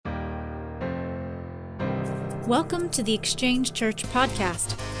Welcome to the Exchange Church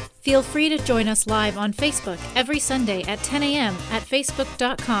podcast. Feel free to join us live on Facebook every Sunday at 10 a.m. at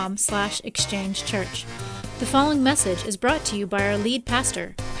facebook.com/exchangechurch. The following message is brought to you by our lead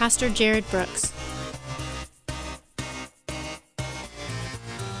pastor, Pastor Jared Brooks.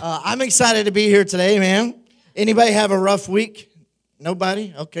 I'm excited to be here today, man. Anybody have a rough week?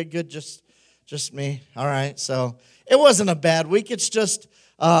 Nobody? Okay, good. Just me. All right. So it wasn't a bad week. It's just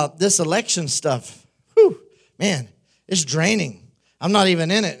this election stuff. Whew, man, it's draining. I'm not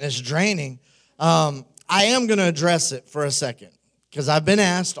even in it. It's draining. I am going to address it for a second because I've been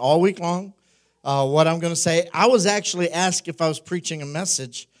asked all week long what I'm going to say. I was actually asked if I was preaching a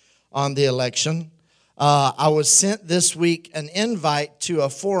message on the election. I was sent this week an invite to a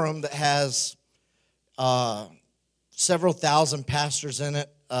forum that has several thousand pastors in it.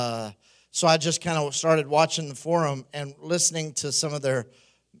 So I just kind of started watching the forum and listening to some of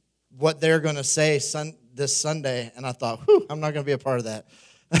what they're going to say this Sunday, and I thought, I'm not going to be a part of that.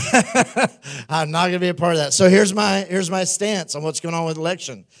 I'm not going to be a part of that. So here's my stance on what's going on with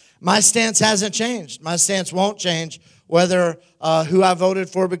election. My stance hasn't changed. My stance won't change whether who I voted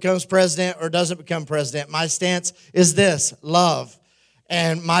for becomes president or doesn't become president. My stance is this: love.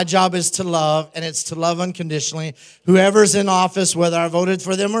 And my job is to love, and it's to love unconditionally. Whoever's in office, whether I voted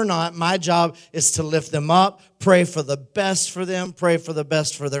for them or not, my job is to lift them up, pray for the best for them, pray for the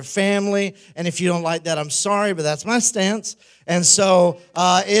best for their family. And if you don't like that, I'm sorry, but that's my stance. And so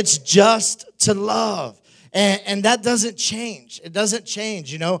it's just to love. And that doesn't change. It doesn't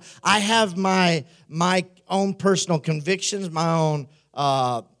change, you know. I have my own personal convictions, my own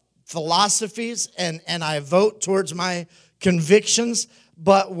philosophies, and I vote towards my convictions.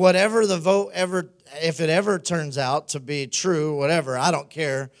 But whatever the vote if it ever turns out to be true, whatever, I don't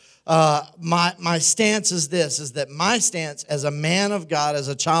care. My stance is this: is that my stance as a man of God, as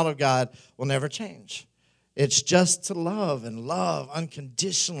a child of God, will never change. It's just to love and love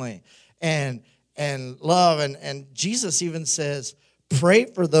unconditionally, and love. And Jesus even says, pray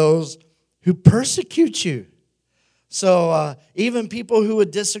for those who persecute you. So even people who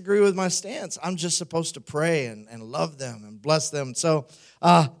would disagree with my stance, I'm just supposed to pray and love them and bless them. So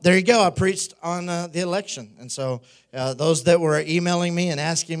there you go. I preached on the election. And so those that were emailing me and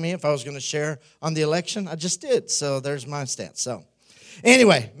asking me if I was going to share on the election, I just did. So there's my stance. So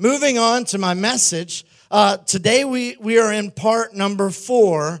anyway, moving on to my message. Today we are in part number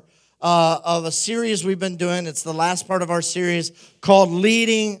 4 of a series we've been doing. It's the last part of our series called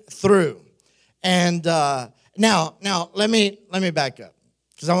Leading Through. And Now, let me back up,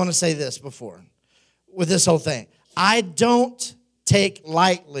 because I want to say this before with this whole thing. I don't take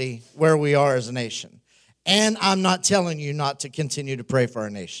lightly where we are as a nation, and I'm not telling you not to continue to pray for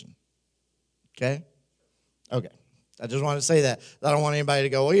our nation. Okay? Okay. I just want to say that. I don't want anybody to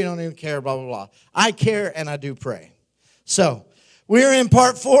go, well, you don't even care, blah, blah, blah. I care, and I do pray. So we're in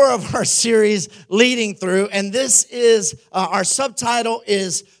part 4 of our series, Leading Through, and this is, our subtitle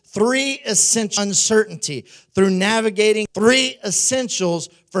is 3 essential uncertainty through navigating 3 essentials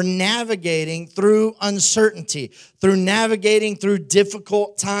for navigating through uncertainty, through navigating through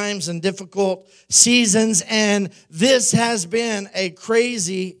difficult times and difficult seasons. And this has been a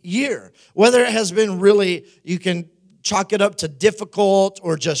crazy year. Whether it has been really, you can chalk it up to difficult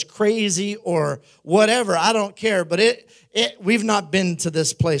or just crazy or whatever. I don't care. But we've not been to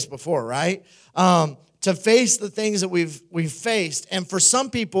this place before, right? To face the things that we've faced. And for some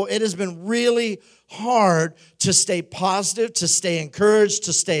people, it has been really hard to stay positive, to stay encouraged,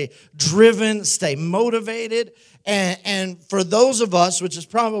 to stay driven, stay motivated. And for those of us, which is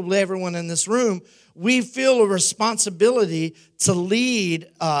probably everyone in this room, we feel a responsibility to lead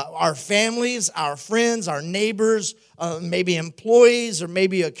our families, our friends, our neighbors, maybe employees, or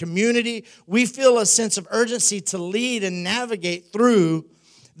maybe a community. We feel a sense of urgency to lead and navigate through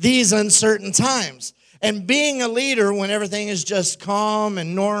these uncertain times. And being a leader when everything is just calm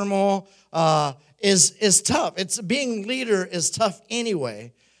and normal is tough. Being a leader is tough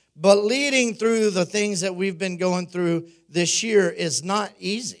anyway. But leading through the things that we've been going through this year is not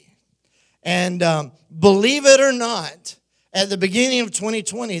easy. And believe it or not, at the beginning of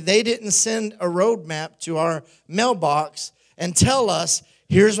 2020, they didn't send a roadmap to our mailbox and tell us,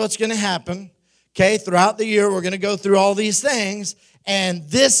 here's what's going to happen. Okay, throughout the year, we're going to go through all these things, and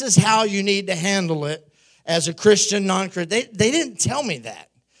this is how you need to handle it as a Christian, non-Christian. They didn't tell me that.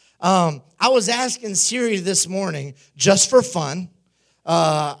 I was asking Siri this morning just for fun.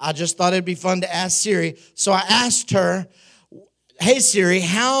 I just thought it'd be fun to ask Siri. So I asked her, hey, Siri,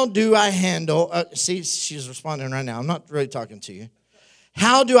 how do I handle... see, she's responding right now. I'm not really talking to you.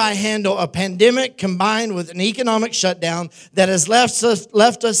 How do I handle a pandemic combined with an economic shutdown that has left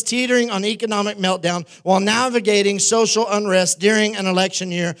us teetering on economic meltdown while navigating social unrest during an election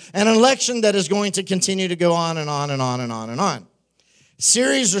year, an election that is going to continue to go on and on and on and on and on?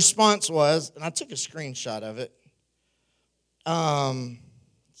 Siri's response was, and I took a screenshot of it. Let's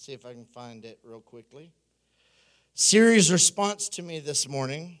see if I can find it real quickly. Siri's response to me this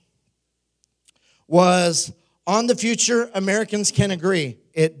morning was, on the future, Americans can agree,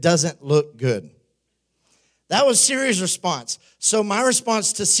 it doesn't look good. That was Siri's response. So my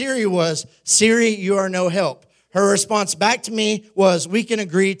response to Siri was, Siri, you are no help. Her response back to me was, we can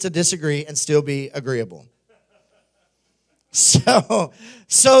agree to disagree and still be agreeable.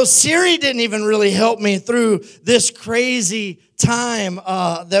 So Siri didn't even really help me through this crazy time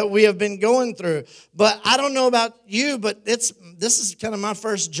that we have been going through. But I don't know about you, but this is kind of my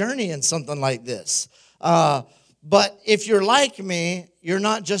first journey in something like this. But if you're like me, you're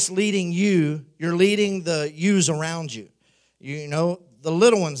not just leading you, you're leading the yous around you. You know, the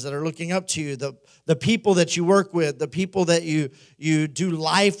little ones that are looking up to you, the people that you work with, the people that you do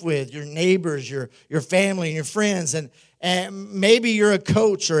life with, your neighbors, your family, and your friends, and maybe you're a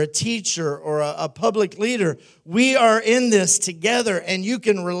coach or a teacher or a public leader. We are in this together, and you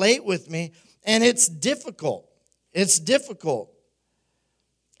can relate with me, and it's difficult. It's difficult.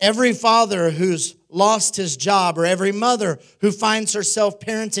 Every father who's lost his job, or every mother who finds herself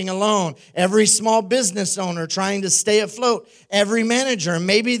parenting alone, every small business owner trying to stay afloat, every manager, and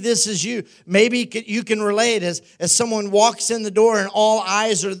maybe this is you. Maybe you can relate as someone walks in the door and all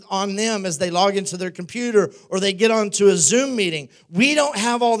eyes are on them as they log into their computer or they get onto a Zoom meeting. We don't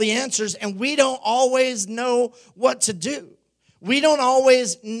have all the answers, and we don't always know what to do. We don't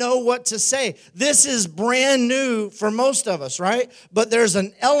always know what to say. This is brand new for most of us, right? But there's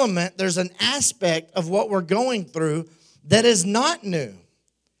an element, there's an aspect of what we're going through that is not new.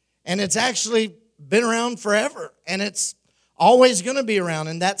 And it's actually been around forever. And it's always going to be around,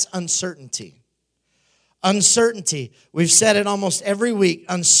 and that's uncertainty. Uncertainty. We've said it almost every week.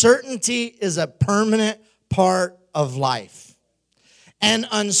 Uncertainty is a permanent part of life. And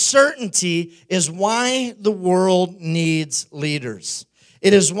uncertainty is why the world needs leaders.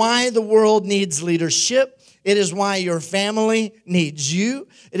 It is why the world needs leadership. It is why your family needs you.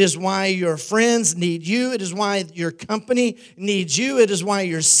 It is why your friends need you. It is why your company needs you. It is why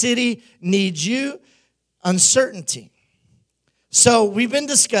your city needs you. Uncertainty. So we've been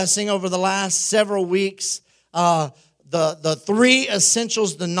discussing over the last several weeks the three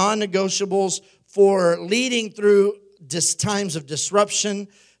essentials, the non-negotiables for leading through times of disruption,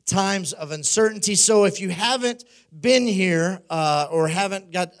 times of uncertainty. So if you haven't been here or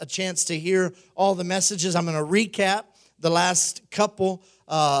haven't got a chance to hear all the messages, I'm going to recap the last couple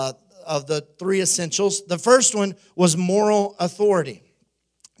of the three essentials. The first one was moral authority.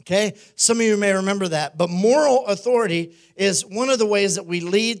 Okay, some of you may remember that. But moral authority is one of the ways that we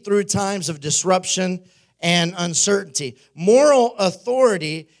lead through times of disruption and uncertainty. Moral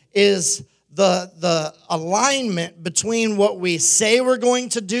authority is the alignment between what we say we're going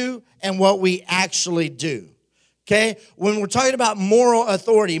to do and what we actually do. Okay? When we're talking about moral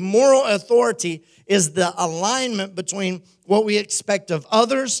authority is the alignment between what we expect of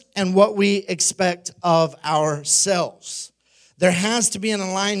others and what we expect of ourselves. There has to be an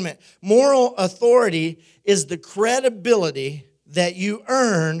alignment. Moral authority is the credibility that you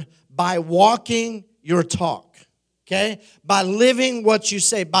earn by walking your talk. Okay? By living what you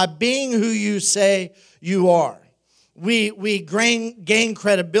say, by being who you say you are. We gain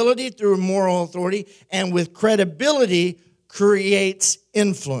credibility through moral authority, and with credibility creates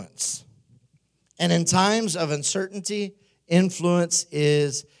influence. And in times of uncertainty, influence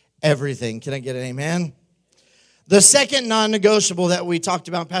is everything. Can I get an amen? The second non-negotiable that we talked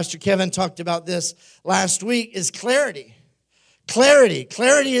about, Pastor Kevin talked about this last week, is clarity.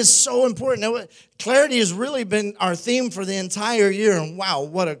 Clarity is so important. Clarity has really been our theme for the entire year. And wow,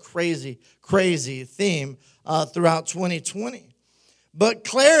 what a crazy theme throughout 2020. But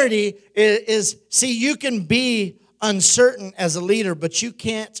clarity is, you can be uncertain as a leader, but you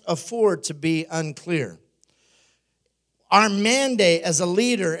can't afford to be unclear. Our mandate as a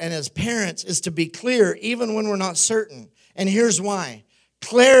leader and as parents is to be clear even when we're not certain. And here's why.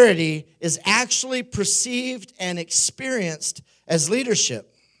 Clarity is actually perceived and experienced as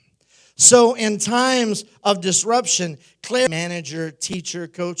leadership. So in times of disruption, clarity, manager, teacher,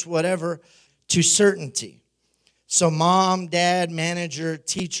 coach, whatever, to certainty. So mom, dad, manager,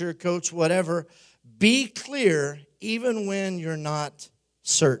 teacher, coach, whatever, be clear even when you're not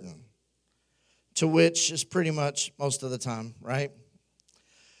certain. To which is pretty much most of the time, right?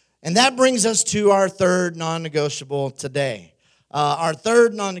 And that brings us to our third non-negotiable today. Our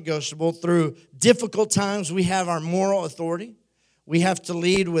third non-negotiable, through difficult times, we have our moral authority. We have to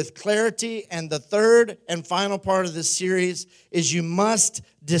lead with clarity. And the third and final part of this series is you must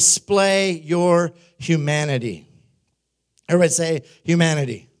display your humanity. Everybody say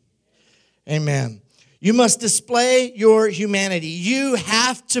humanity. Amen. You must display your humanity. You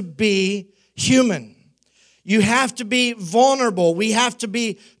have to be human. You have to be vulnerable. We have to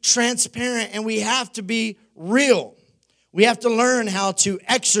be transparent, and we have to be real. We have to learn how to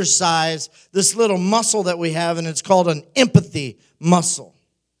exercise this little muscle that we have, and it's called an empathy muscle,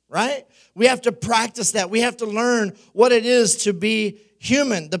 right? We have to practice that. We have to learn what it is to be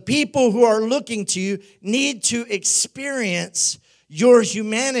human. The people who are looking to you need to experience your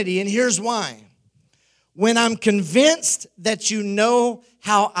humanity, and here's why. When I'm convinced that you know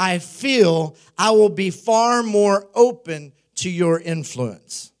how I feel, I will be far more open to your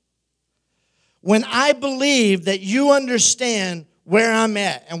influence. When I believe that you understand where I'm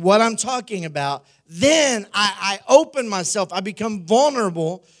at and what I'm talking about, then I open myself. I become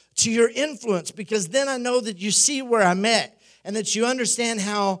vulnerable to your influence, because then I know that you see where I'm at and that you understand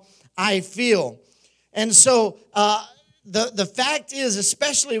how I feel. And so the fact is,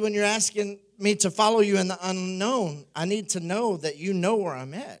 especially when you're asking me to follow you in the unknown, I need to know that you know where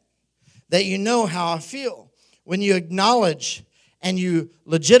I'm at, that you know how I feel. When you acknowledge and you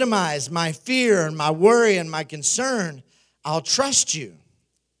legitimize my fear and my worry and my concern, I'll trust you.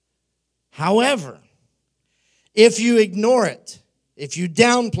 However, if you ignore it, if you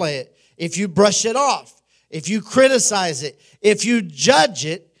downplay it, if you brush it off, if you criticize it, if you judge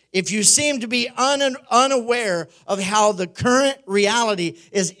it, if you seem to be unaware of how the current reality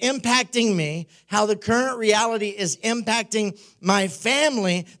is impacting me, how the current reality is impacting my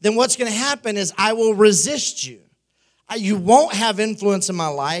family, then what's going to happen is I will resist you. You won't have influence in my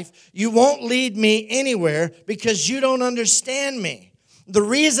life. You won't lead me anywhere because you don't understand me. The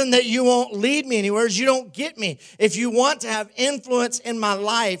reason that you won't lead me anywhere is you don't get me. If you want to have influence in my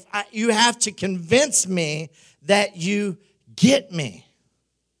life, you have to convince me that you get me.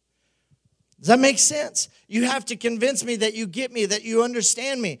 Does that make sense? You have to convince me that you get me, that you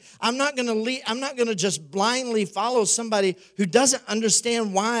understand me. I'm not going to just blindly follow somebody who doesn't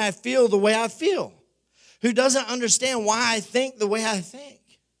understand why I feel the way I feel, who doesn't understand why I think the way I think.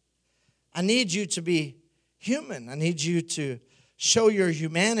 I need you to be human. I need you to show your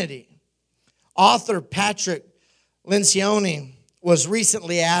humanity. Author Patrick Lencioni was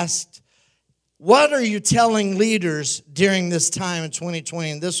recently asked, what are you telling leaders during this time in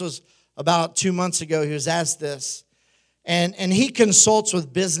 2020? And this was about 2 months ago. He was asked this. And he consults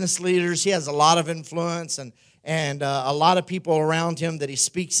with business leaders. He has a lot of influence and a lot of people around him that he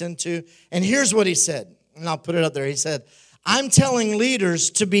speaks into. And here's what he said. And I'll put it up there. He said, I'm telling leaders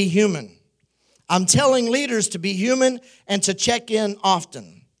to be human. I'm telling leaders to be human and to check in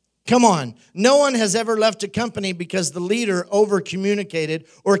often. Come on. No one has ever left a company because the leader over-communicated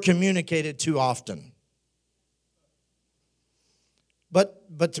or communicated too often.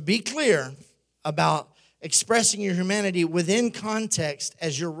 But to be clear about expressing your humanity within context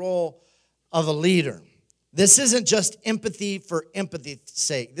as your role of a leader. This isn't just empathy for empathy's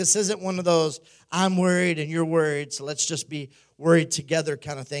sake. This isn't one of those, I'm worried and you're worried, so let's just be worried together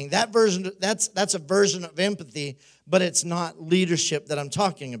kind of thing. That's a version of empathy, but it's not leadership that I'm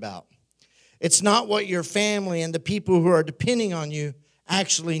talking about. It's not what your family and the people who are depending on you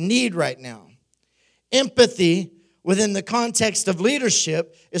actually need right now. Empathy within the context of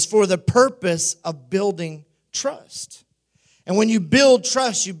leadership is for the purpose of building trust. And when you build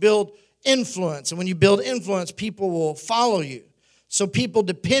trust, you build influence. And when you build influence, people will follow you. So people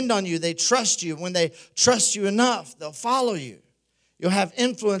depend on you. They trust you. When they trust you enough, they'll follow you. You'll have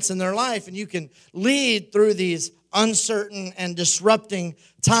influence in their life, and you can lead through these uncertain and disrupting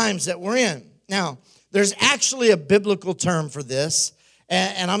times that we're in. Now, there's actually a biblical term for this,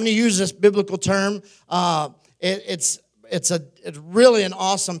 and I'm going to use this biblical term. It's really an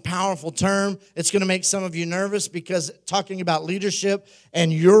awesome, powerful term. It's going to make some of you nervous because talking about leadership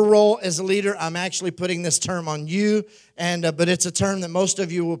and your role as a leader, I'm actually putting this term on you. But it's a term that most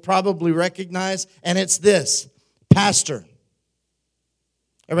of you will probably recognize, and it's this: pastor.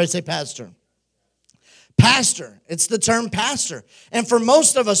 Everybody say pastor. Pastor. It's the term pastor. And for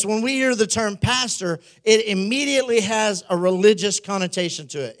most of us, when we hear the term pastor, it immediately has a religious connotation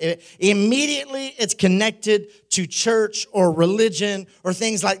to it. It's connected to church or religion or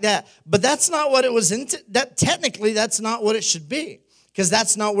things like that. But that's not what it was. Technically, that's not what it should be, because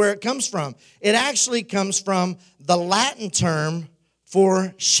that's not where it comes from. It actually comes from the Latin term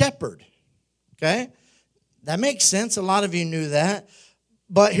for shepherd. Okay? That makes sense. A lot of you knew that.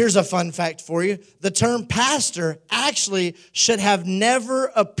 But here's a fun fact for you. The term pastor actually should have never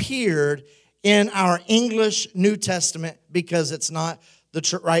appeared in our English New Testament because it's not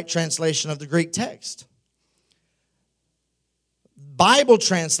the right translation of the Greek text. Bible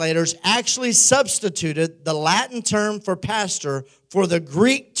translators actually substituted the Latin term for pastor for the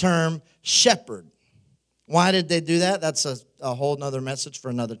Greek term shepherd. Why did they do that? That's a whole nother message for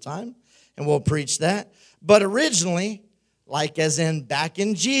another time, and we'll preach that. But originally, like as in back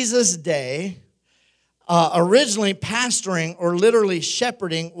in Jesus' day, originally pastoring or literally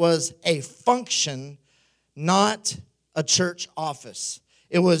shepherding was a function, not a church office.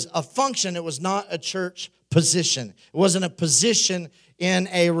 It was a function, it was not a church position. It wasn't a position in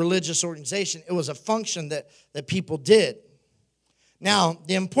a religious organization. It was a function that people did. Now,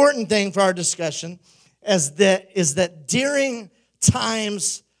 the important thing for our discussion is that during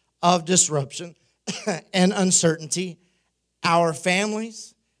times of disruption and uncertainty, our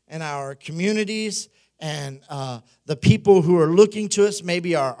families and our communities and the people who are looking to us,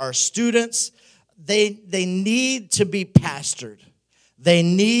 maybe our students, they need to be pastored. They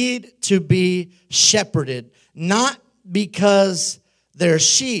need to be shepherded, not because they're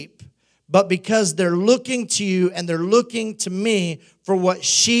sheep, but because they're looking to you and they're looking to me for what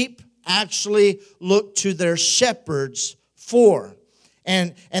sheep actually look to their shepherds for.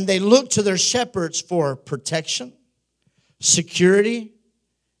 And they look to their shepherds for protection, security,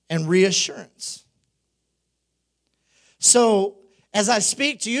 and reassurance. So, as I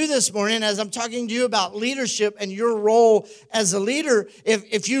speak to you this morning, as I'm talking to you about leadership and your role as a leader,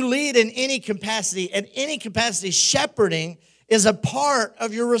 if you lead in any capacity, shepherding is a part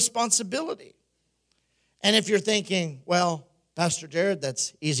of your responsibility. And if you're thinking, well, Pastor Jared,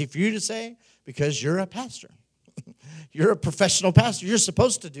 that's easy for you to say because you're a pastor. You're a professional pastor. You're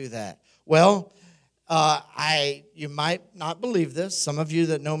supposed to do that. Well, you might not believe this. Some of you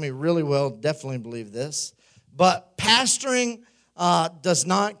that know me really well definitely believe this. But pastoring does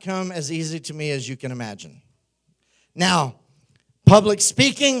not come as easy to me as you can imagine. Now, public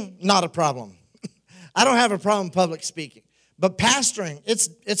speaking, not a problem. I don't have a problem public speaking. But pastoring,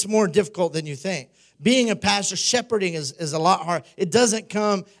 it's more difficult than you think. Being a pastor, shepherding is a lot hard. It doesn't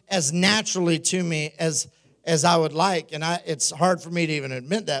come as naturally to me as I would like. And it's hard for me to even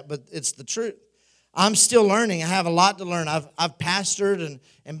admit that, but it's the truth. I'm still learning. I have a lot to learn. I've pastored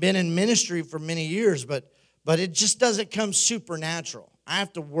and been in ministry for many years, but it just doesn't come supernatural. I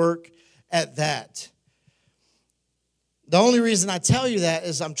have to work at that. The only reason I tell you that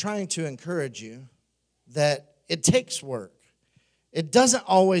is I'm trying to encourage you that it takes work. It doesn't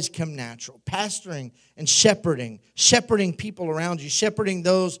always come natural. Pastoring and shepherding people around you, shepherding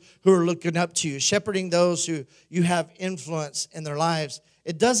those who are looking up to you, shepherding those who you have influence in their lives,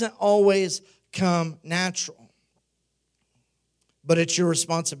 it doesn't always come natural. But it's your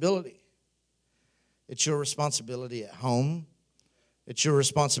responsibility. It's your responsibility at home. It's your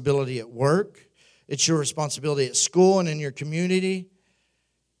responsibility at work. It's your responsibility at school and in your community.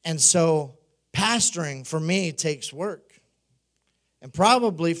 And so pastoring, for me, takes work. And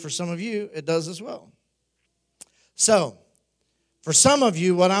probably for some of you, it does as well. So, for some of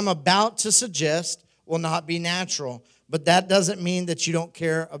you, what I'm about to suggest will not be natural. But that doesn't mean that you don't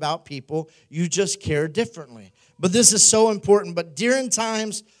care about people. You just care differently. But this is so important. But during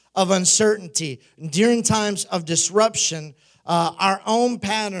times of uncertainty, during times of disruption, our own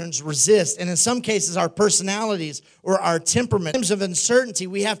patterns resist. And in some cases, our personalities or our temperament. In times of uncertainty,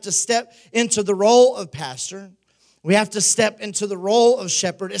 we have to step into the role of pastor. We have to step into the role of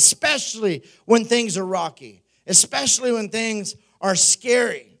shepherd, especially when things are rocky, especially when things are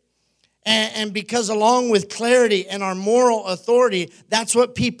scary. And because along with clarity and our moral authority, that's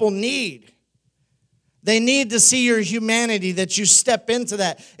what people need. They need to see your humanity, that you step into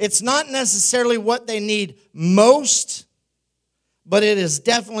that. It's not necessarily what they need most, but it is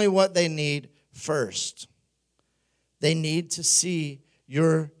definitely what they need first. They need to see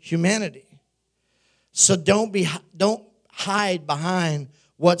your humanity. So don't hide behind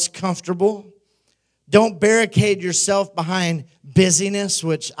what's comfortable. Don't barricade yourself behind busyness,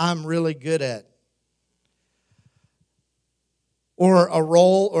 which I'm really good at. Or a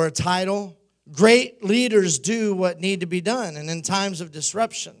role or a title. Great leaders do what need to be done. And in times of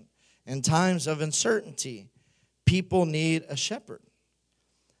disruption, in times of uncertainty, people need a shepherd.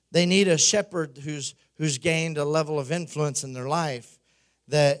 They need a shepherd who's gained a level of influence in their life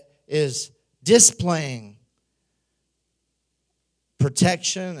that is displaying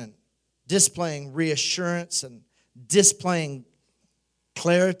protection and displaying reassurance and displaying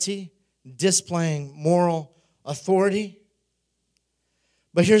clarity, displaying moral authority.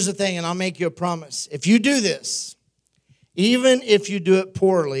 But here's the thing, and I'll make you a promise. If you do this, Even if you do it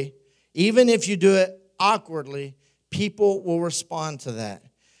poorly, even if you do it awkwardly, people will respond to that.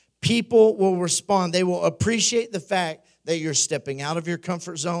 People will respond. They will appreciate the fact that you're stepping out of your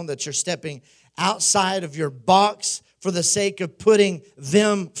comfort zone, that you're stepping outside of your box for the sake of putting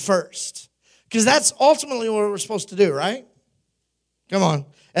them first. Because that's ultimately what we're supposed to do, right? Come on.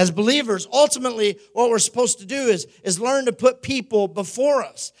 As believers, ultimately what we're supposed to do is learn to put people before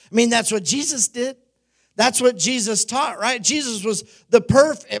us. I mean, that's what Jesus did. That's what Jesus taught, right? Jesus was the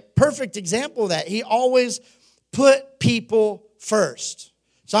perfect example of that. He always put people first.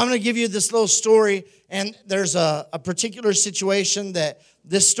 So I'm going to give you this little story, and there's a particular situation that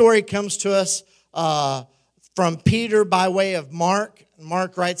this story comes to us from Peter by way of Mark.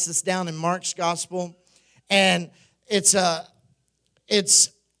 Mark writes this down in Mark's gospel, and it's a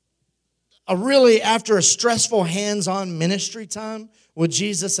really, after a stressful hands-on ministry time with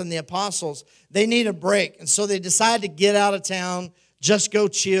Jesus and the apostles, they need a break. And so they decide to get out of town, just go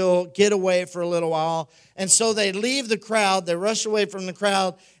chill, get away for a little while. And so they leave the crowd, they rush away from the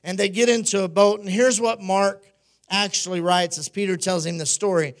crowd, and they get into a boat. And here's what Mark actually writes as Peter tells him the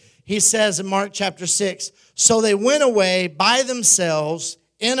story. He says in Mark chapter 6, so they went away by themselves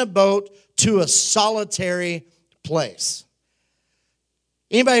in a boat to a solitary place.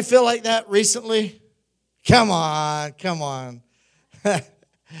 Anybody feel like that recently? Come on.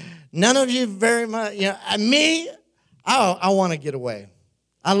 None of you very much. You know, me, I want to get away.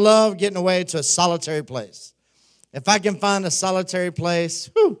 I love getting away to a solitary place. If I can find a solitary place,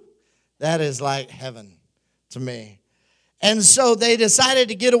 that is like heaven to me. And so they decided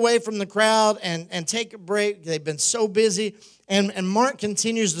to get away from the crowd and take a break. They've been so busy. And Mark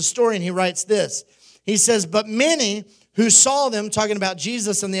continues the story, and he writes this. He says, but many who saw them, talking about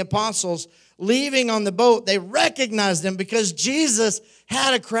Jesus and the apostles, leaving on the boat, they recognized them because Jesus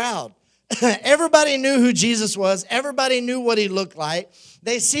had a crowd. Everybody knew who Jesus was. Everybody knew what he looked like.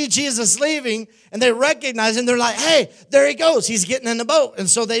 They see Jesus leaving, and they recognize him. They're like, hey, there he goes. He's getting in the boat. And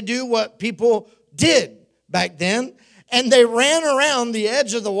so they do what people did back then. And they ran around the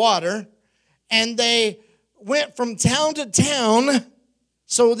edge of the water, and they went from town to town.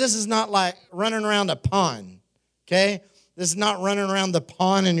 So this is not like running around a pond. Okay? This is not running around the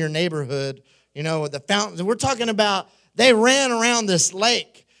pond in your neighborhood, you know, with the fountains. We're talking about they ran around this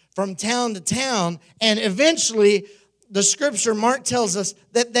lake from town to town, and eventually the scripture, Mark tells us,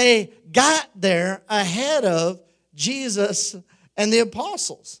 that they got there ahead of Jesus and the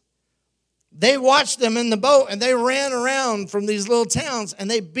apostles. They watched them in the boat, and they ran around from these little towns, and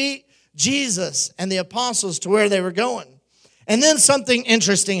they beat Jesus and the apostles to where they were going. And then something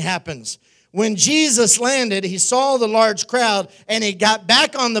interesting happens. When Jesus landed, he saw the large crowd, and he got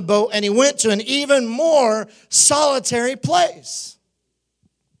back on the boat, and he went to an even more solitary place.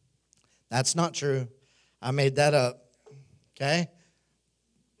 That's not true. I made that up. Okay?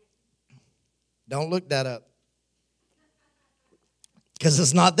 Don't look that up. Because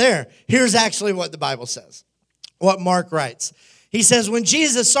it's not there. Here's actually what the Bible says. What Mark writes. He says, when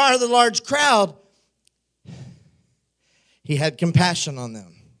Jesus saw the large crowd, he had compassion on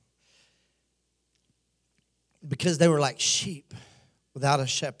them. Because they were like sheep without a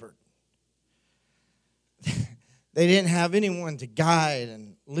shepherd. They didn't have anyone to guide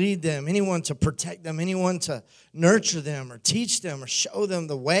and lead them, anyone to protect them, anyone to nurture them or teach them or show them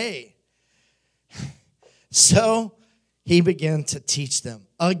the way. So he began to teach them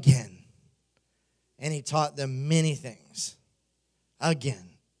again. And he taught them many things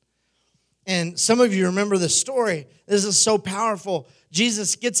again. And some of you remember the story. This is so powerful.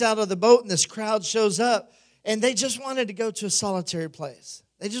 Jesus gets out of the boat and this crowd shows up. And they just wanted to go to a solitary place.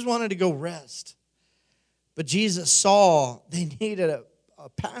 They just wanted to go rest. But Jesus saw they needed a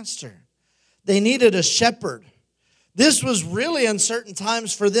pastor. They needed a shepherd. This was really uncertain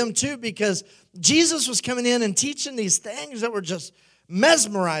times for them too, because Jesus was coming in and teaching these things that were just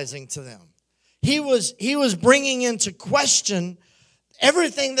mesmerizing to them. He was bringing into question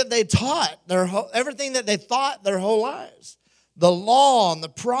everything that they taught, everything that they thought their whole lives. The law and the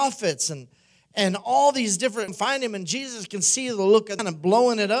prophets and all these different, find him, and Jesus can see the look of kind of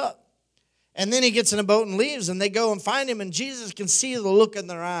blowing it up. And then he gets in a boat and leaves, and they go and find him, and Jesus can see the look in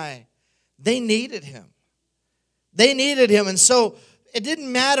their eye. They needed him. They needed him. And so it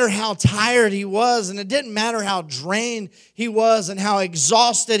didn't matter how tired he was, and it didn't matter how drained he was and how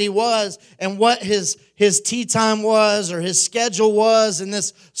exhausted he was and what his tea time was or his schedule was in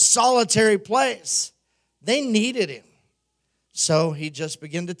this solitary place. They needed him. So he just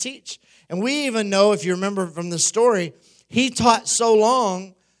began to teach. And we even know, if you remember from the story, he taught so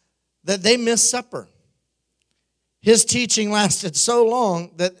long that they missed supper. His teaching lasted so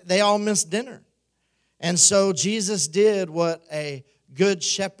long that they all missed dinner. And so Jesus did what a good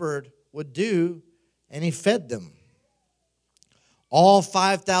shepherd would do, and he fed them. All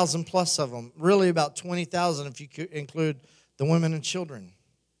 5,000 plus of them, really about 20,000 if you include the women and children.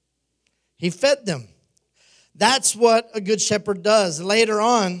 He fed them. That's what a good shepherd does. Later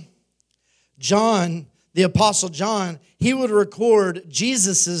on, John, the Apostle John, he would record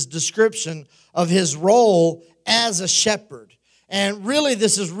Jesus' description of his role as a shepherd. And really,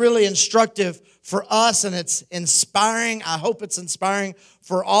 this is really instructive for us, and it's inspiring. I hope it's inspiring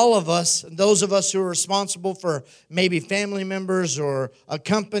for all of us, those of us who are responsible for maybe family members or a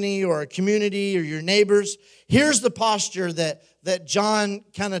company or a community or your neighbors. Here's the posture that John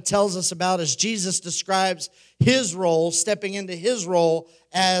kind of tells us about as Jesus describes his role, stepping into his role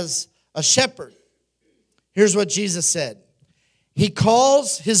as a shepherd. Here's what Jesus said. He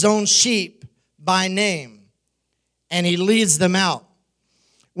calls his own sheep by name, and he leads them out.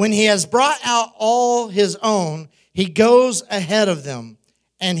 When he has brought out all his own, he goes ahead of them,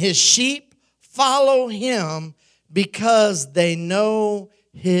 and his sheep follow him because they know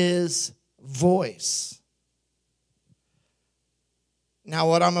his voice. Now,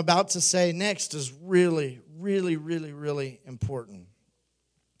 what I'm about to say next is really, really, really, really important.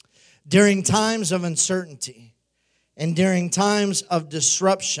 During times of uncertainty and during times of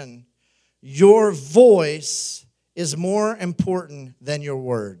disruption, your voice is more important than your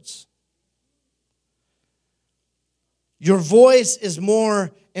words. Your voice is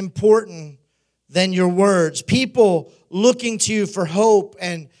more important than your words. People looking to you for hope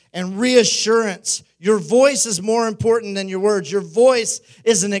and reassurance. Your voice is more important than your words. Your voice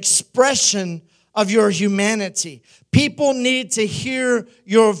is an expression of your humanity. People need to hear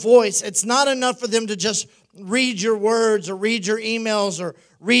your voice. It's not enough for them to just read your words or read your emails or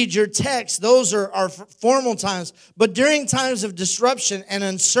read your texts. Those are formal times. But during times of disruption and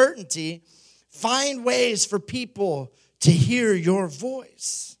uncertainty, find ways for people to hear your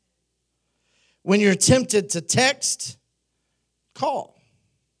voice. When you're tempted to text, call,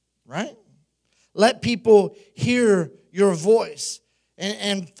 right? Let people hear your voice.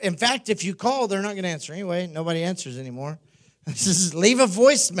 And in fact, if you call, they're not going to answer anyway. Nobody answers anymore. Just leave a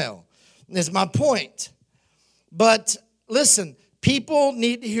voicemail. That's my point. But listen, people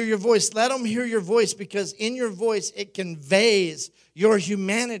need to hear your voice. Let them hear your voice because in your voice, it conveys your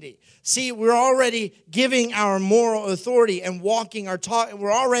humanity. See, we're already giving our moral authority and walking our talk.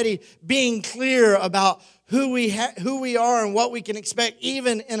 We're already being clear about who we are and what we can expect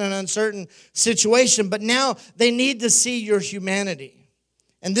even in an uncertain situation. But now they need to see your humanity.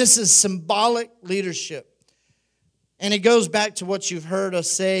 And this is symbolic leadership. And it goes back to what you've heard us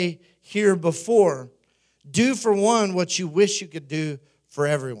say here before. Do for one what you wish you could do for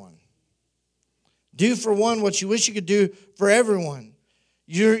everyone. Do for one what you wish you could do for everyone.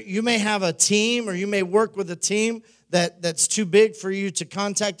 You may have a team or you may work with a team that's too big for you to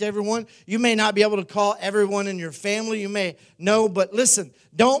contact everyone. You may not be able to call everyone in your family. You may know, but listen,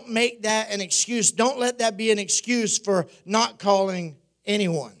 don't make that an excuse. Don't let that be an excuse for not calling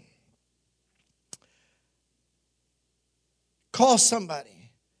anyone. Call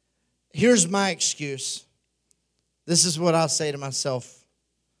somebody. Here's my excuse. This is what I'll say to myself.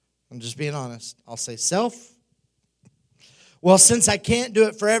 I'm just being honest. I'll say, self, well, since I can't do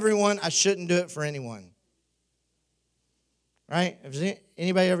it for everyone, I shouldn't do it for anyone. Right? Has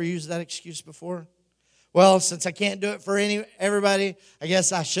anybody ever used that excuse before? Well, since I can't do it for everybody, I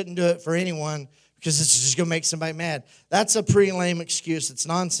guess I shouldn't do it for anyone because it's just going to make somebody mad. That's a pretty lame excuse. It's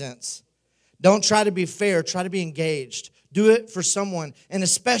nonsense. Don't try to be fair. Try to be engaged. Do it for someone, and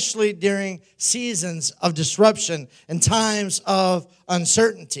especially during seasons of disruption and times of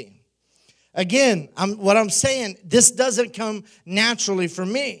uncertainty. Again, what I'm saying, this doesn't come naturally for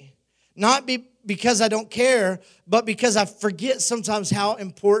me. Not because I don't care, but because I forget sometimes how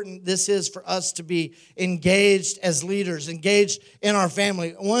important this is for us to be engaged as leaders, engaged in our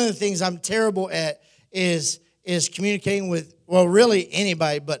family. One of the things I'm terrible at is communicating with, well, really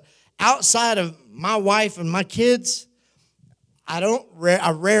anybody, but outside of my wife and my kids, I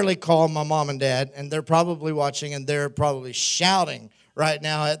rarely call my mom and dad, and they're probably watching, and they're probably shouting right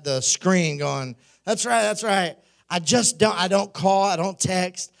now at the screen going, that's right. I don't call, I don't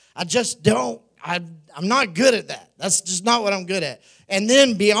text. I just don't. I'm not good at that. That's just not what I'm good at. And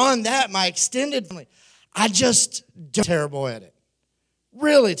then beyond that, my extended family, I just terrible at it.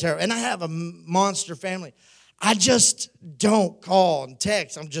 Really terrible. And I have a monster family. I just don't call and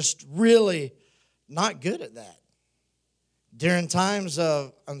text. I'm just really not good at that. During times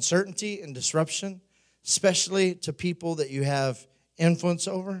of uncertainty and disruption, especially to people that you have influence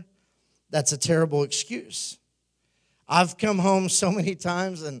over, that's a terrible excuse. I've come home so many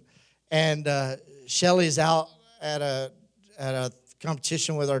times and Shelly's out at a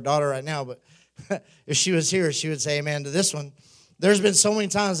competition with our daughter right now, but if she was here, she would say amen to this one. There's been so many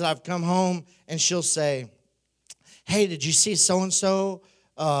times that I've come home and she'll say, hey, did you see so-and-so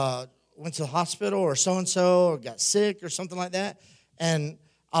went to the hospital, or so-and-so or got sick or something like that? And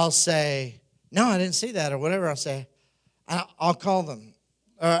I'll say, no, I didn't see that, or whatever. I'll say, I'll call them.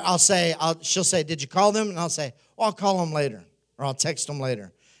 Or she'll say, did you call them? And I'll say, well, I'll call them later, or I'll text them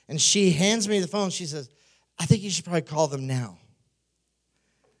later. And she hands me the phone. She says, I think you should probably call them now.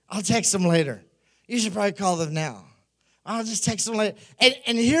 I'll text them later. You should probably call them now. I'll just text them later.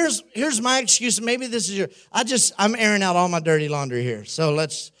 And here's my excuse. Maybe this is I'm airing out all my dirty laundry here.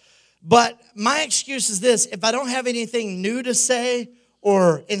 But my excuse is this: if I don't have anything new to say,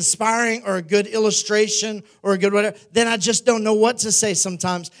 or inspiring, or a good illustration, or a good whatever, then I just don't know what to say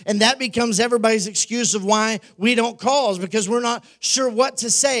sometimes. And that becomes everybody's excuse of why we don't call, is because we're not sure what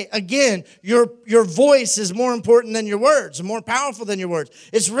to say. Again, your voice is more important than your words, more powerful than your words.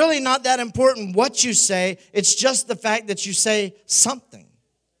 It's really not that important what you say. It's just the fact that you say something.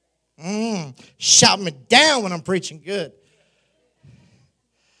 Shout me down when I'm preaching good.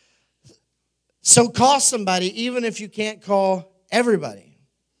 So call somebody, even if you can't call everybody.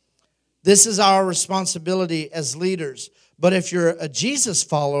 This is our responsibility as leaders. But if you're a Jesus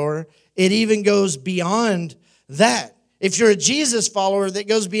follower, it even goes beyond that. If you're a Jesus follower, that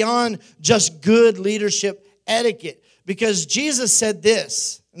goes beyond just good leadership etiquette. Because Jesus said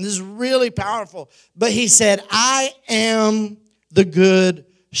this, and this is really powerful, but he said, I am the good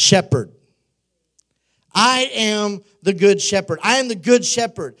shepherd. I am the good shepherd. I am the good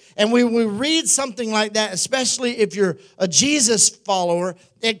shepherd. And when we read something like that, especially if you're a Jesus follower,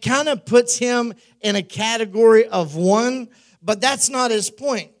 it kind of puts him in a category of one, but that's not his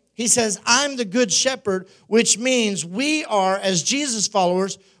point. He says, I'm the good shepherd, which means we are, as Jesus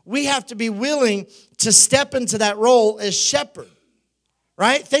followers, we have to be willing to step into that role as shepherd,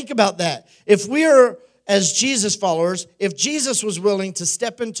 right? Think about that. If we are, as Jesus followers, if Jesus was willing to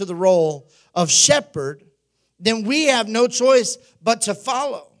step into the role of shepherd, then we have no choice but to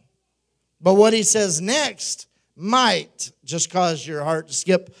follow. But what he says next might just cause your heart to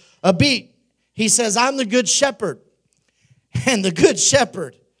skip a beat. He says, I'm the good shepherd, and the good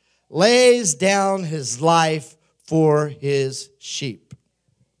shepherd lays down his life for his sheep.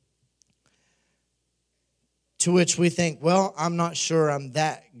 To which we think, well, I'm not sure I'm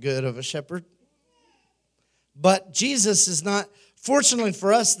that good of a shepherd. But Jesus is not, fortunately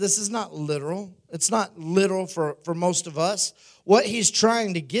for us, this is not literal. It's not literal for most of us. What he's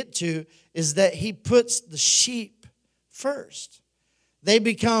trying to get to is that he puts the sheep first. They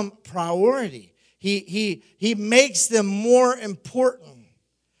become priority. He makes them more important,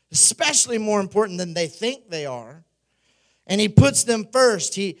 especially more important than they think they are. And he puts them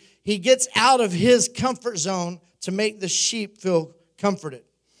first. He gets out of his comfort zone to make the sheep feel comforted.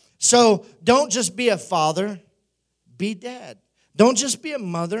 So don't just be a father, be dad. Don't just be a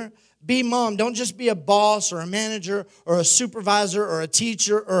mother, be mom. Don't just be a boss or a manager or a supervisor or a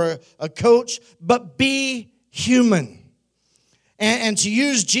teacher or a coach, but be human. And to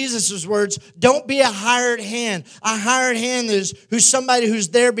use Jesus' words, don't be a hired hand. A hired hand is who's somebody who's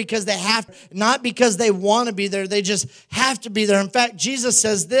there because they have, not because they want to be there. They just have to be there. In fact, Jesus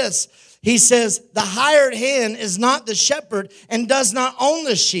says this. He says, the hired hand is not the shepherd and does not own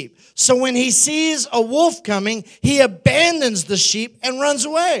the sheep. So when he sees a wolf coming, he abandons the sheep and runs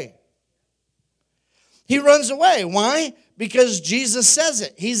away. He runs away. Why? Because Jesus says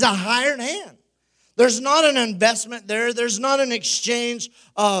it. He's a hired hand. There's not an investment there. There's not an exchange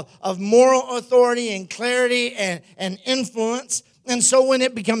of moral authority and clarity and influence. And so when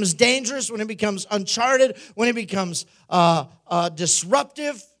it becomes dangerous, when it becomes uncharted, when it becomes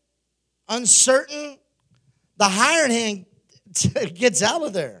disruptive, uncertain, the hired hand gets out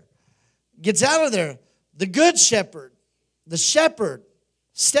of there. Gets out of there. The good shepherd, the shepherd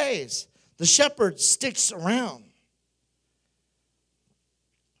stays. The shepherd sticks around.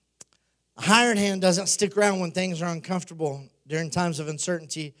 A hired hand doesn't stick around when things are uncomfortable during times of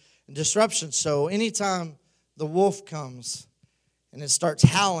uncertainty and disruption. So anytime the wolf comes and it starts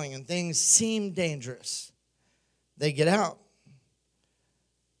howling and things seem dangerous, they get out.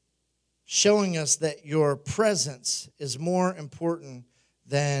 Showing us that your presence is more important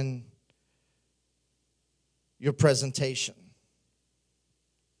than your presentation.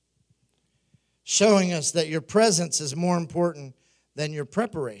 Showing us that your presence is more important than your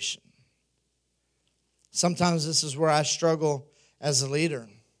preparation. Sometimes this is where I struggle as a leader.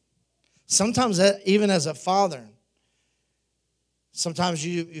 Sometimes even as a father. Sometimes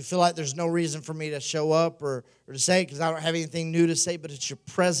you feel like there's no reason for me to show up or to say because I don't have anything new to say, but it's your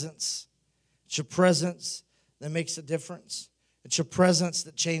presence. It's your presence that makes a difference. It's your presence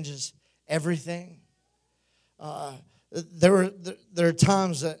that changes everything. There are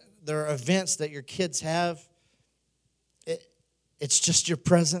times that there are events that your kids have. It's just your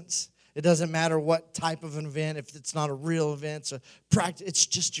presence. It doesn't matter what type of an event. If it's not a real event, it's a practice. It's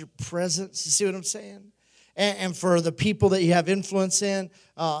just your presence. You see what I'm saying? And for the people that you have influence in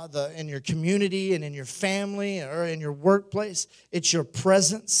your community and in your family or in your workplace, it's your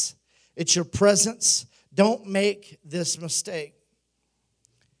presence. It's your presence. Don't make this mistake.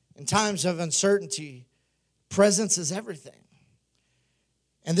 In times of uncertainty, presence is everything.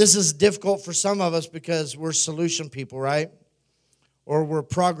 And this is difficult for some of us because we're solution people, right? Or we're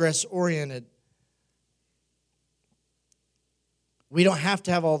progress-oriented. We don't have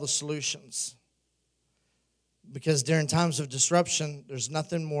to have all the solutions. Because during times of disruption, there's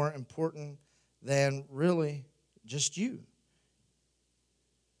nothing more important than really just you.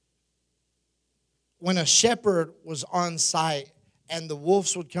 When a shepherd was on site and the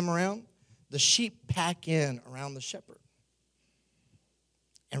wolves would come around, the sheep pack in around the shepherd.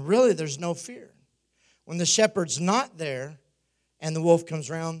 And really, there's no fear. When the shepherd's not there and the wolf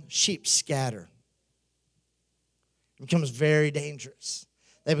comes around, sheep scatter. It becomes very dangerous.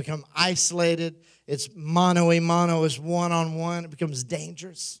 They become isolated. It's mano-a-mano, it's one-on-one. It becomes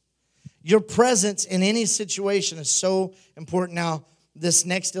dangerous. Your presence in any situation is so important. Now, this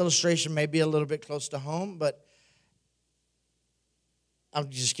next illustration may be a little bit close to home, but I'm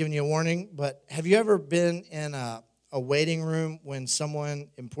just giving you a warning. But have you ever been in a waiting room when someone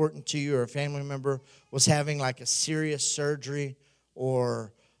important to you or a family member was having like a serious surgery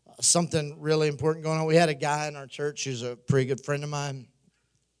or something really important going on? We had a guy in our church who's a pretty good friend of mine,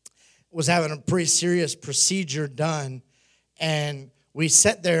 was having a pretty serious procedure done, and we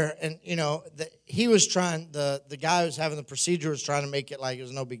sat there, and he was trying, the guy who's having the procedure was trying to make it like it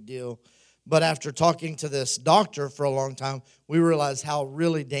was no big deal. But after talking to this doctor for a long time, we realized how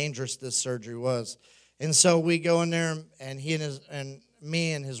really dangerous this surgery was. And so we go in there, and he and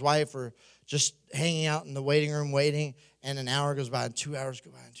me and his wife are just hanging out in the waiting room waiting, and an hour goes by, and 2 hours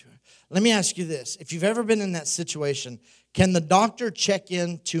go by, and 2 hours. Let me ask you this. If you've ever been in that situation, can the doctor check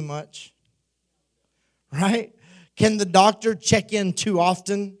in too much? Right? Can the doctor check in too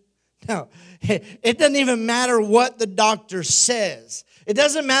often? No. It doesn't even matter what the doctor says. It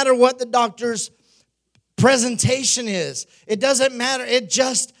doesn't matter what the doctor's presentation is. It doesn't matter.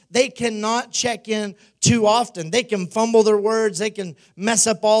 They cannot check in too often. They can fumble their words. They can mess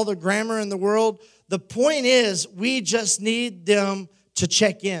up all the grammar in the world. The point is, we just need them to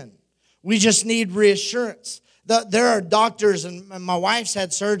check in. We just need reassurance. There are doctors, and my wife's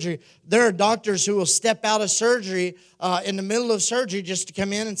had surgery. There are doctors who will step out of surgery in the middle of surgery just to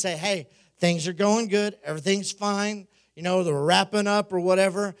come in and say, hey, things are going good. Everything's fine. They're wrapping up or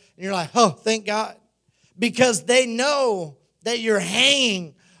whatever. And you're like, oh, thank God. Because they know that you're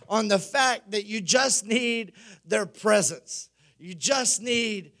hanging on the fact that you just need their presence. You just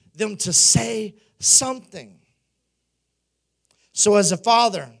need them to say something. So as a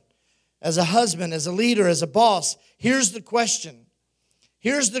father, as a husband, as a leader, as a boss, here's the question.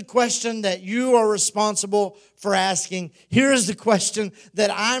 Here's the question that you are responsible for asking. Here's the question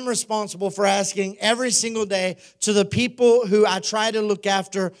that I'm responsible for asking every single day to the people who I try to look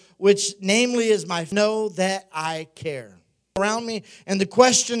after, which namely is know that I care around me. And the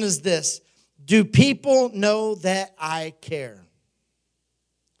question is this: do people know that I care?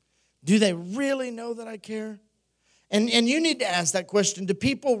 Do they really know that I care? And you need to ask that question. Do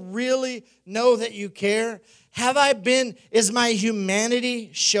people really know that you care? Is my humanity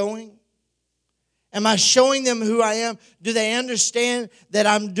showing? Am I showing them who I am? Do they understand that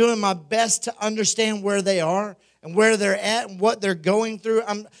I'm doing my best to understand where they are and where they're at and what they're going through?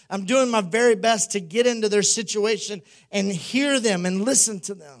 I'm doing my very best to get into their situation and hear them and listen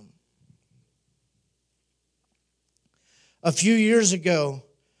to them. A few years ago,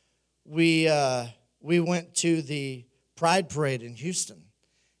 we went to the Pride Parade in Houston,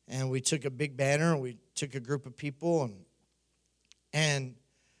 and we took a big banner, and we took a group of people, and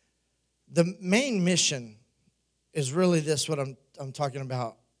the main mission is really this, what I'm talking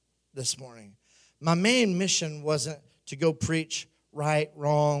about this morning. My main mission wasn't to go preach right,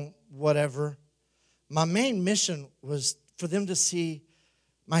 wrong, whatever. My main mission was for them to see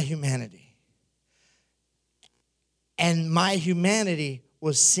my humanity. And my humanity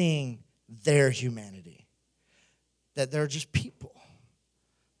was seeing their humanity. That they're just people.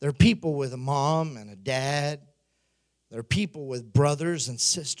 They're people with a mom and a dad. They're people with brothers and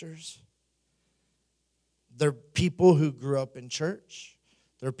sisters. They're people who grew up in church.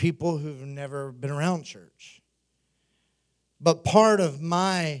 They're people who've never been around church. But part of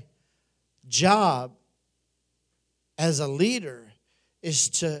my job as a leader is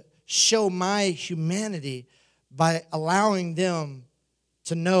to show my humanity by allowing them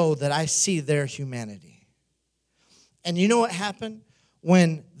to know that I see their humanity. And you know what happened?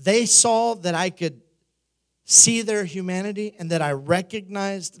 When they saw that I could see their humanity and that I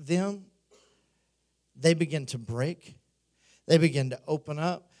recognized them, they began to break. They began to open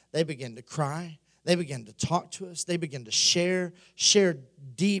up. They began to cry. They began to talk to us. They began to share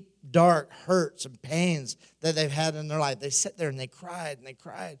deep, dark hurts and pains that they've had in their life. They sat there and they cried and they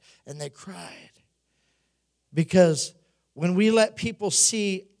cried and they cried. Because when we let people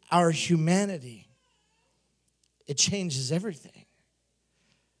see our humanity, it changes everything.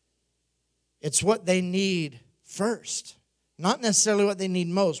 It's what they need first. Not necessarily what they need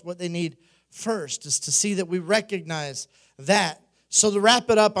most. What they need first is to see that we recognize that. So to wrap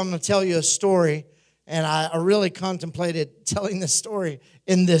it up, I'm going to tell you a story. And I really contemplated telling this story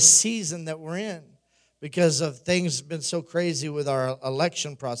in this season that we're in because of things have been so crazy with our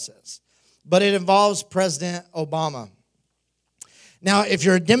election process. But it involves President Obama. Now, if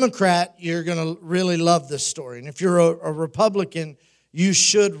you're a Democrat, you're going to really love this story. And if you're a Republican, you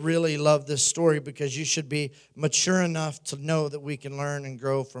should really love this story because you should be mature enough to know that we can learn and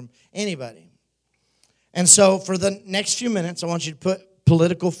grow from anybody. And so for the next few minutes, I want you to put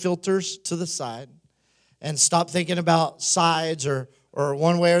political filters to the side and stop thinking about sides or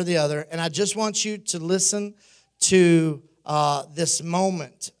one way or the other. And I just want you to listen to this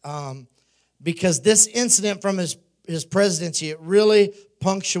moment because this incident from his presidency, it really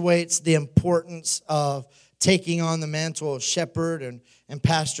punctuates the importance of taking on the mantle of shepherd and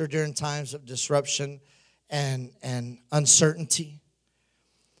pastor during times of disruption and uncertainty.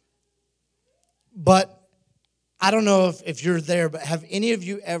 But I don't know if you're there, but have any of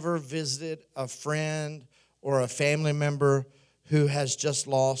you ever visited a friend or a family member who has just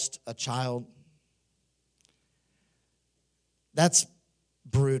lost a child? That's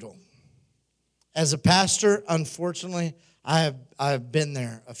brutal. As a pastor, unfortunately, I've been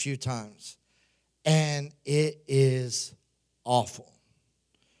there a few times, and it is awful.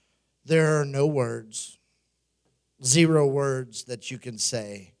 There are no words, 0 words that you can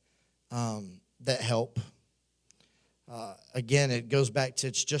say that help. Again, it goes back to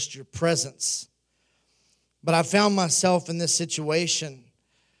it's just your presence. But I found myself in this situation,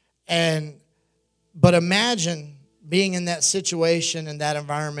 but imagine being in that situation, in that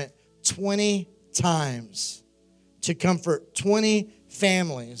environment, 20 times to comfort 20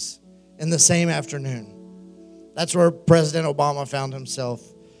 families in the same afternoon. That's where President Obama found himself.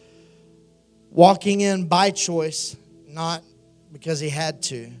 Walking in by choice, not because he had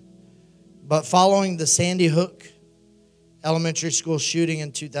to, but following the Sandy Hook elementary school shooting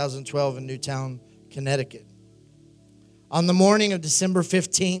in 2012 in Newtown, Connecticut. On the morning of December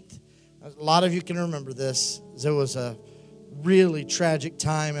 15th, a lot of you can remember this, as it was a really tragic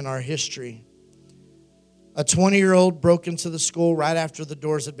time in our history. A 20-year-old broke into the school right after the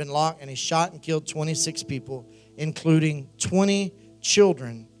doors had been locked, and he shot and killed 26 people, including 20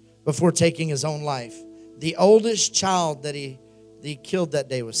 children, before taking his own life. The oldest child that he killed that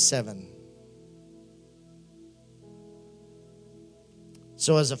day was 7.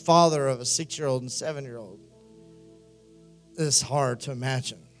 So as a father of a 6-year-old and 7-year-old, it's hard to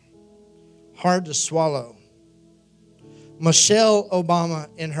imagine. Hard to swallow. Michelle Obama,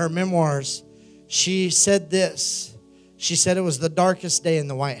 in her memoirs, she said this. She said it was the darkest day in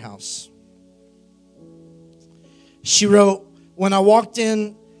the White House. She wrote, "When I walked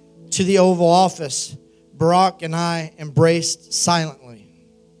in to the Oval Office, Barack and I embraced silently.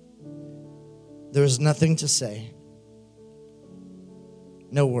 There was nothing to say.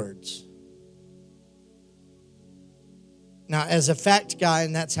 No words." Now, as a fact guy,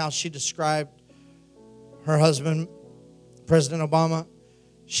 and that's how she described her husband, President Obama,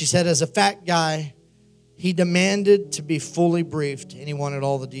 she said, as a fact guy, he demanded to be fully briefed, and he wanted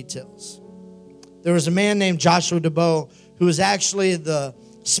all the details. There was a man named Joshua DuBois who was actually the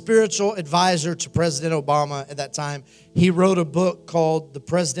spiritual advisor to President Obama at that time. He wrote a book called The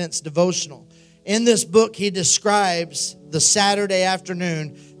President's Devotional. In this book, he describes the Saturday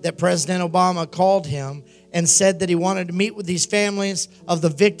afternoon that President Obama called him and said that he wanted to meet with these families of the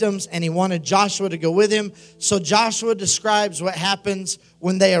victims, and he wanted Joshua to go with him. So Joshua describes what happens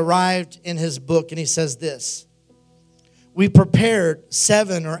when they arrived in his book, and he says this: "We prepared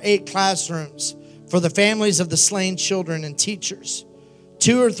 7 or 8 classrooms for the families of the slain children and teachers,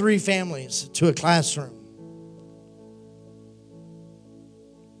 2 or 3 families to a classroom."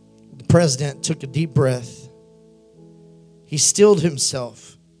 The president took a deep breath. He stilled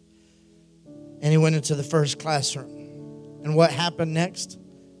himself, and he went into the first classroom. And what happened next?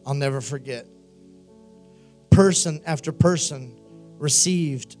 I'll never forget. Person after person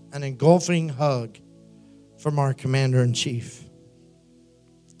received an engulfing hug from our commander-in-chief.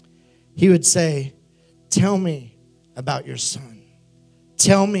 He would say, tell me about your son.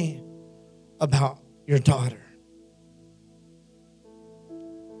 Tell me about your daughter.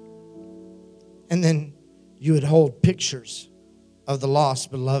 And then you would hold pictures of the lost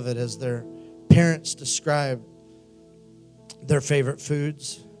beloved as their parents described their favorite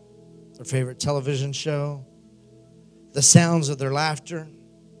foods, their favorite television show, the sounds of their laughter.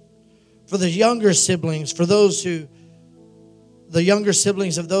 For the younger siblings, the younger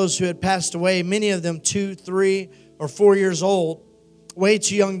siblings of those who had passed away, many of them 2, 3, or 4 years old, way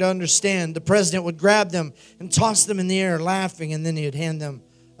too young to understand, the president would grab them and toss them in the air laughing, and then he would hand them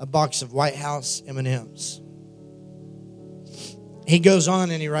a box of White House M&Ms. He goes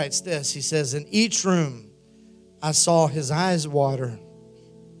on and he writes this. He says, in each room I saw his eyes water,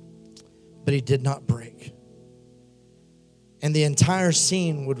 but he did not break. And the entire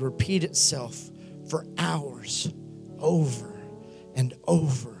scene would repeat itself for hours, over and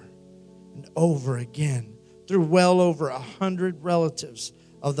over and over again, through well over 100 relatives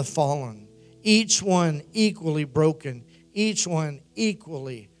of the fallen, each one equally broken, each one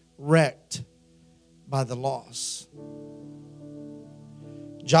equally wrecked by the loss.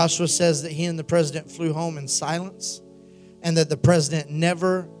 Joshua says that he and the president flew home in silence, and that the president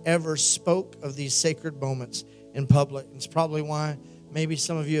never, ever spoke of these sacred moments in public. It's probably why maybe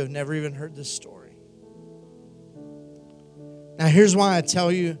some of you have never even heard this story. Now, here's why I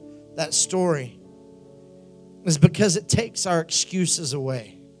tell you that story. Is because it takes our excuses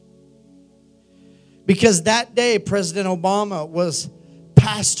away. Because that day, President Obama was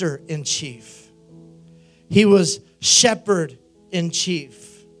pastor-in-chief. He was shepherd-in-chief.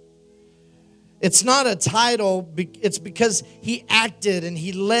 It's not a title. It's because he acted and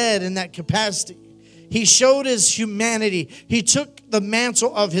he led in that capacity. He showed his humanity. He took the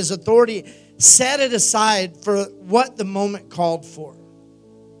mantle of his authority, set it aside for what the moment called for.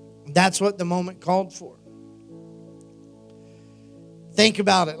 That's what the moment called for. Think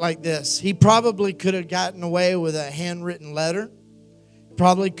about it like this. He probably could have gotten away with a handwritten letter.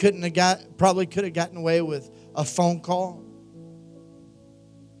 Probably could have gotten away with a phone call.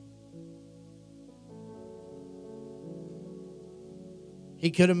 He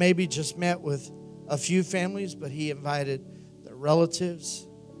could have maybe just met with a few families, but he invited their relatives,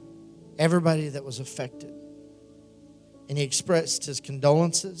 everybody that was affected. And he expressed his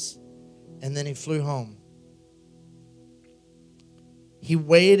condolences, and then he flew home. He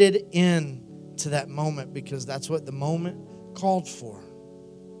waded in to that moment because that's what the moment called for.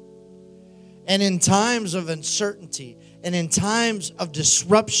 And in times of uncertainty and in times of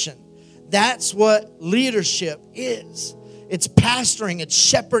disruption, that's what leadership is. It's pastoring, it's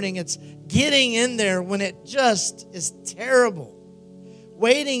shepherding, it's getting in there when it just is terrible.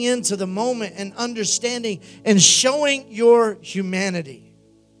 Wading into the moment and understanding and showing your humanity.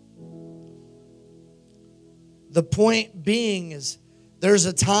 The point being is there's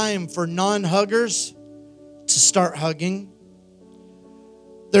a time for non-huggers to start hugging.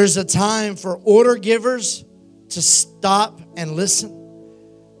 There's a time for order givers to stop and listen.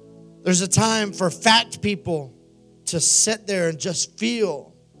 There's a time for fact people to sit there and just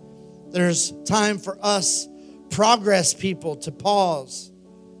feel. There's time for us progress people to pause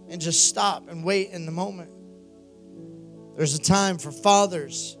and just stop and wait in the moment. There's a time for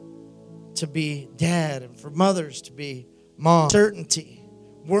fathers to be dad and for mothers to be mom. Certainty.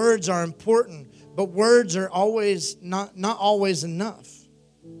 Words are important, but words are always not always enough.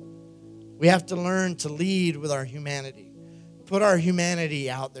 We have to learn to lead with our humanity. Put our humanity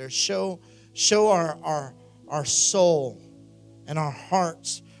out there. Show our soul and our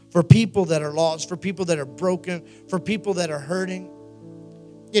hearts for people that are lost, for people that are broken, for people that are hurting.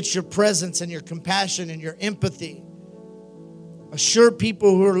 It's your presence and your compassion and your empathy. Assure people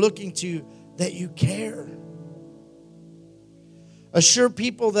who are looking to you that you care. Assure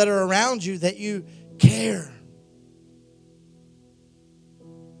people that are around you that you care.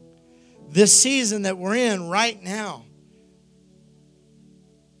 This season that we're in right now,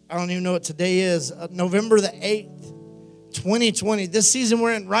 I don't even know what today is, November the 8th, 2020. This season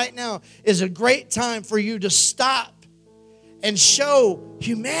we're in right now is a great time for you to stop and show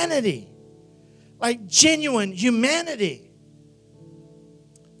humanity, like genuine humanity,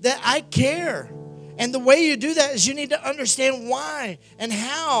 that I care. And the way you do that is you need to understand why and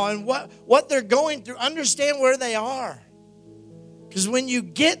how and what they're going through. Understand where they are. Because when you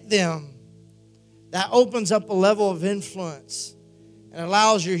get them, that opens up a level of influence and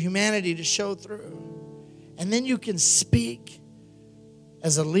allows your humanity to show through. And then you can speak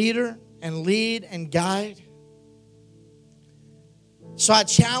as a leader and lead and guide. So I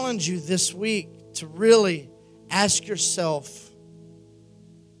challenge you this week to really ask yourself,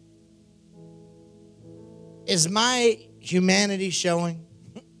 is my humanity showing?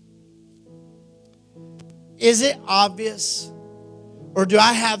 Is it obvious? Or do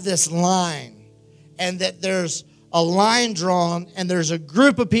I have this line, and that there's a line drawn and there's a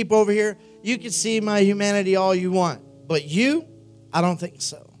group of people over here? You can see my humanity all you want. But you, I don't think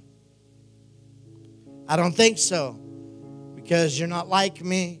so. I don't think so. Because you're not like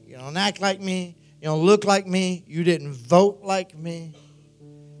me. You don't act like me. You don't look like me. You didn't vote like me.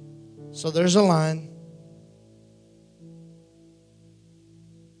 So there's a line.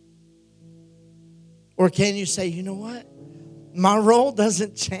 Or can you say, you know what? My role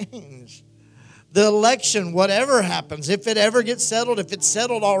doesn't change. The election, whatever happens, if it ever gets settled, if it's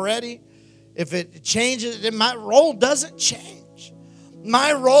settled already, if it changes, then my role doesn't change.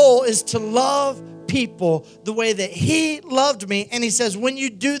 My role is to love people the way that He loved me. And He says, when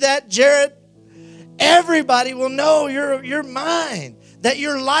you do that, Jared, everybody will know you're mine, that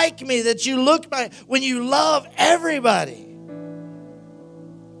you're like me, that you look like, when you love everybody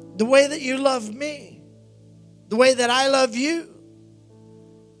the way that you love me, the way that I love you.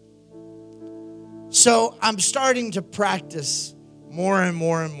 So I'm starting to practice more and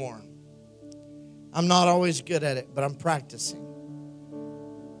more and more. I'm not always good at it, but I'm practicing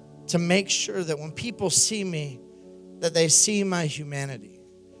to make sure that when people see me, that they see my humanity.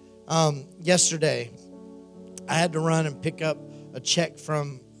 Yesterday, I had to run and pick up a check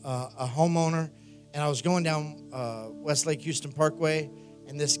from a homeowner, and I was going down Westlake Houston Parkway,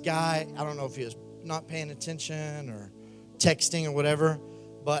 and this guy, I don't know if he was not paying attention or texting or whatever,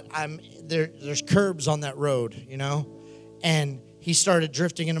 but there's curbs on that road, you know, and he started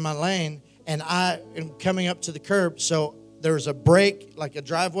drifting into my lane, and I am coming up to the curb, so there was a break, like a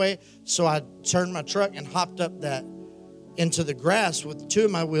driveway, so I turned my truck and hopped up that into the grass with two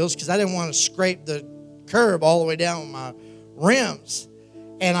of my wheels because I didn't want to scrape the curb all the way down with my rims,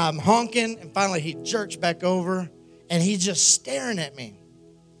 and I'm honking, and finally he jerks back over, and he's just staring at me.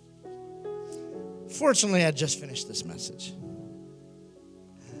 Fortunately, I just finished this message.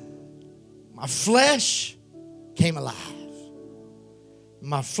 My flesh came alive.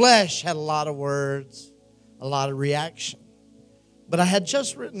 My flesh had a lot of words, a lot of reaction. But I had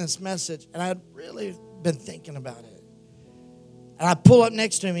just written this message, and I had really been thinking about it. And I pull up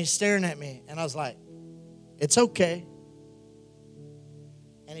next to him, he's staring at me, and I was like, it's okay.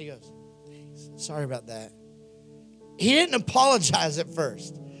 And he goes, thanks, sorry about that. He didn't apologize at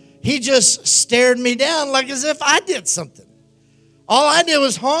first. He just stared me down like as if I did something. All I did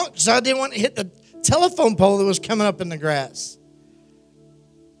was honk, so I didn't want to hit the telephone pole that was coming up in the grass.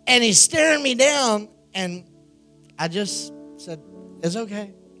 And he's staring me down, and I just said, it's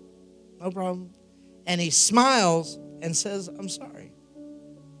okay, no problem. And he smiles and says, I'm sorry.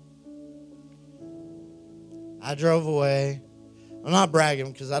 I drove away. I'm not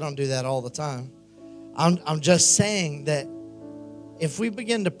bragging because I don't do that all the time. I'm just saying that if we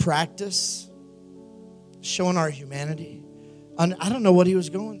begin to practice showing our humanity, I don't know what he was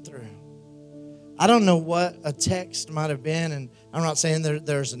going through. I don't know what a text might have been, and I'm not saying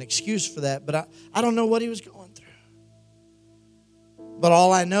there's an excuse for that, but I don't know what he was going through. But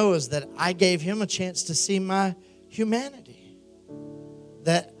all I know is that I gave him a chance to see my humanity.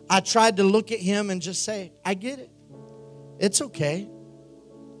 That I tried to look at him and just say, I get it. It's okay.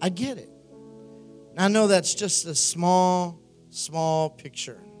 I get it. And I know that's just a small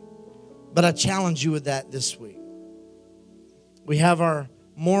picture. But I challenge you with that this week. We have our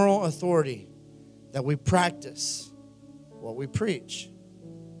moral authority that we practice what we preach,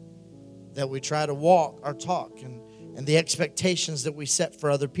 that we try to walk our talk, and the expectations that we set for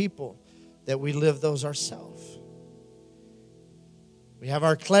other people, that we live those ourselves. We have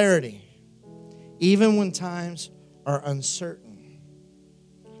our clarity, even when times are uncertain.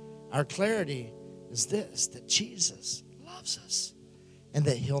 Our clarity is this, that Jesus loves us and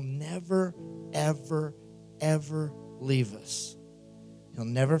that he'll never, ever, ever leave us. He'll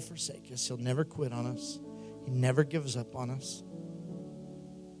never forsake us. He'll never quit on us. He never gives up on us.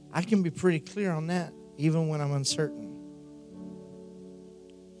 I can be pretty clear on that, even when I'm uncertain.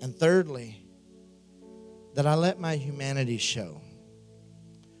 And thirdly, that I let my humanity show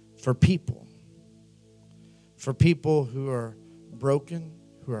for people who are broken,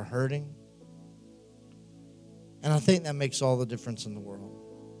 who are hurting. And I think that makes all the difference in the world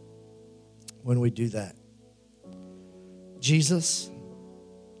when we do that. Jesus,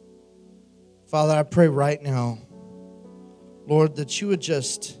 Father, I pray right now, Lord, that you would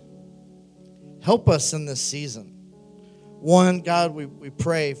just help us in this season. One, God, we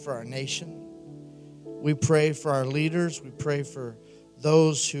pray for our nation. We pray for our leaders. We pray for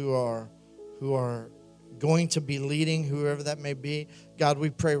those who are going to be leading, whoever that may be. God, we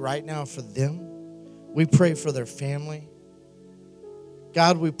pray right now for them. We pray for their family.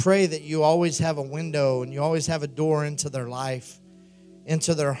 God, we pray that you always have a window and you always have a door into their life,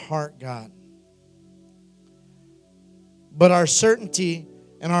 into their heart, God. But our certainty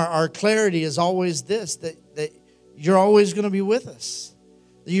and our clarity is always this, that you're always going to be with us.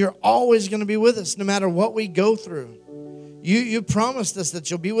 That you're always going to be with us no matter what we go through. You promised us that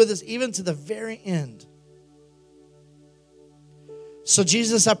you'll be with us even to the very end. So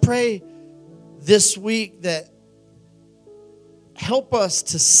Jesus, I pray this week that help us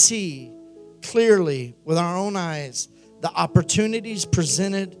to see clearly with our own eyes the opportunities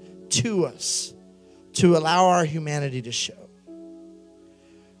presented to us to allow our humanity to show.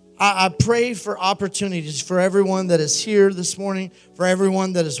 I pray for opportunities for everyone that is here this morning, for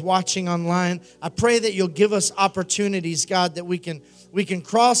everyone that is watching online. I pray that you'll give us opportunities, God, that we can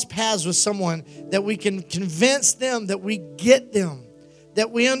cross paths with someone, that we can convince them that we get them, that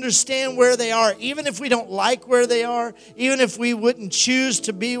we understand where they are, even if we don't like where they are, even if we wouldn't choose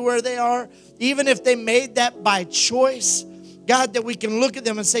to be where they are, even if they made that by choice. God, that we can look at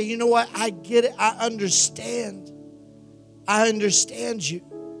them and say, you know what, I get it, I understand. I understand you.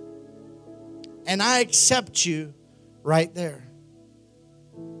 And I accept you right there.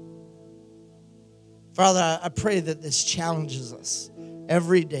 Father, I pray that this challenges us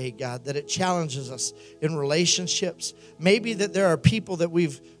every day, God, that it challenges us in relationships. Maybe that there are people that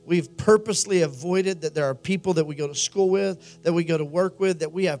we've purposely avoided, that there are people that we go to school with, that we go to work with,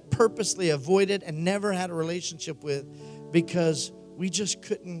 that we have purposely avoided and never had a relationship with because we just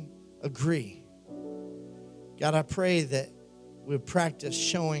couldn't agree. God, I pray that we would practice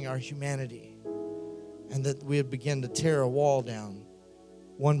showing our humanity and that we would begin to tear a wall down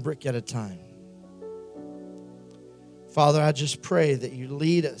one brick at a time. Father, I just pray that you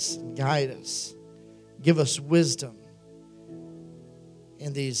lead us and guide us. Give us wisdom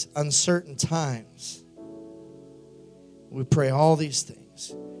in these uncertain times. We pray all these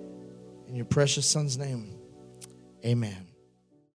things in your precious Son's name. Amen.